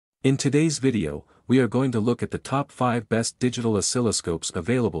In today's video, we are going to look at the top 5 best digital oscilloscopes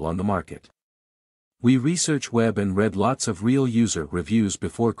available on the market. We researched web and read lots of real user reviews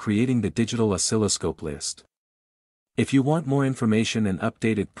before creating the digital oscilloscope list. If you want more information and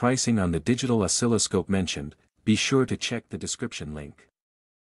updated pricing on the digital oscilloscope mentioned, be sure to check the description link.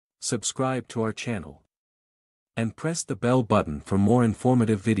 Subscribe to our channel. And press the bell button for more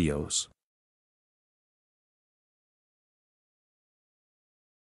informative videos.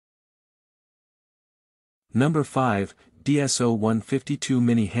 Number 5, DSO-152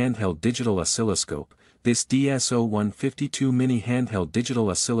 Mini Handheld Digital Oscilloscope. This DSO-152 Mini Handheld Digital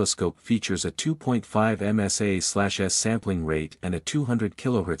Oscilloscope features a 2.5 MSA/s sampling rate and a 200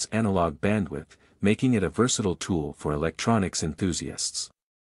 kHz analog bandwidth, making it a versatile tool for electronics enthusiasts.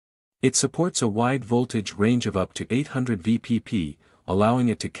 It supports a wide voltage range of up to 800 VPP, allowing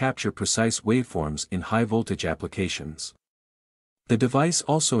it to capture precise waveforms in high-voltage applications. The device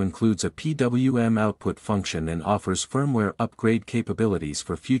also includes a PWM output function and offers firmware upgrade capabilities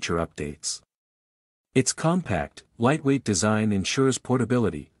for future updates. Its compact, lightweight design ensures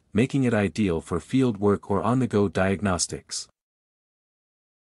portability, making it ideal for field work or on-the-go diagnostics.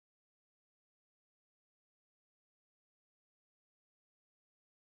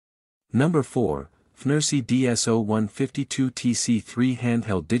 Number 4, FNIRSI DSO-152TC3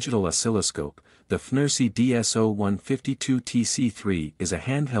 Handheld Digital Oscilloscope. The FNIRSI DSO-152TC3 is a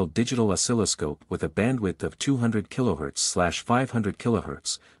handheld digital oscilloscope with a bandwidth of 200 kHz/500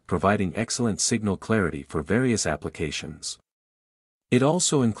 kHz, providing excellent signal clarity for various applications. It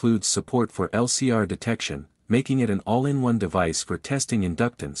also includes support for LCR detection, making it an all-in-one device for testing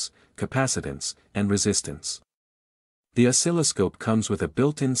inductance, capacitance, and resistance. The oscilloscope comes with a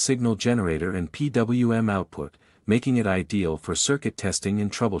built-in signal generator and PWM output, making it ideal for circuit testing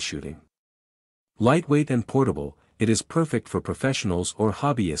and troubleshooting. Lightweight and portable, it is perfect for professionals or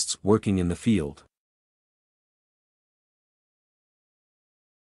hobbyists working in the field.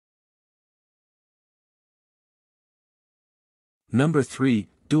 Number 3,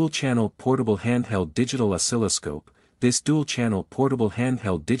 Dual-Channel Portable Handheld Digital Oscilloscope. This dual-channel portable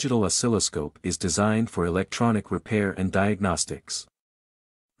handheld digital oscilloscope is designed for electronic repair and diagnostics.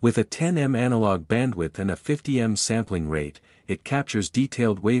 With a 10 m analog bandwidth and a 50 m sampling rate, it captures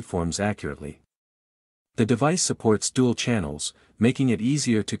detailed waveforms accurately. The device supports dual channels, making it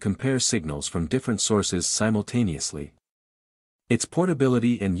easier to compare signals from different sources simultaneously. Its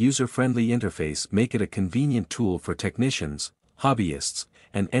portability and user-friendly interface make it a convenient tool for technicians, hobbyists,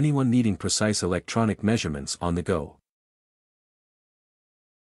 and anyone needing precise electronic measurements on the go.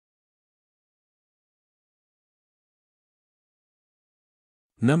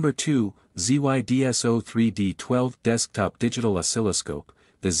 Number 2, ZEEWEII DSO-3D12 Desktop Digital Oscilloscope.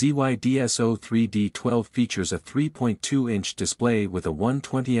 The ZEEWEII DSO-3D12 features a 3.2-inch display with a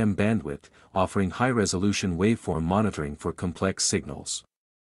 120 m bandwidth, offering high-resolution waveform monitoring for complex signals.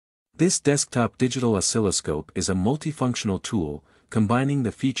 This desktop digital oscilloscope is a multifunctional tool, combining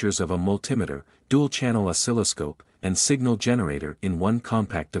the features of a multimeter, dual-channel oscilloscope, and signal generator in one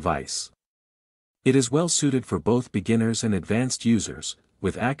compact device. It is well suited for both beginners and advanced users,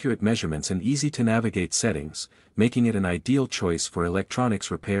 with accurate measurements and easy-to-navigate settings, making it an ideal choice for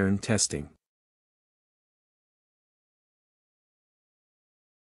electronics repair and testing.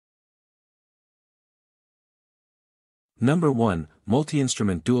 Number 1,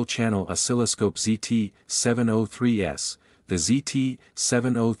 Multi-Instrument Dual-Channel Oscilloscope ZT703S. The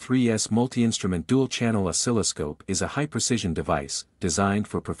ZT703S Multi-Instrument Dual-Channel Oscilloscope is a high-precision device, designed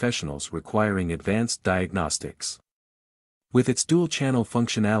for professionals requiring advanced diagnostics. With its dual-channel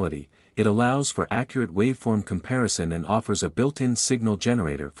functionality, it allows for accurate waveform comparison and offers a built-in signal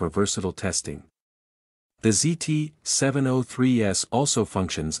generator for versatile testing. The ZT703S also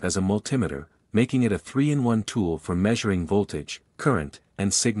functions as a multimeter, making it a 3-in-1 tool for measuring voltage, current,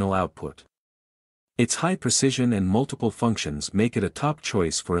 and signal output. Its high precision and multiple functions make it a top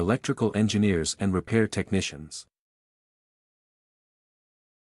choice for electrical engineers and repair technicians.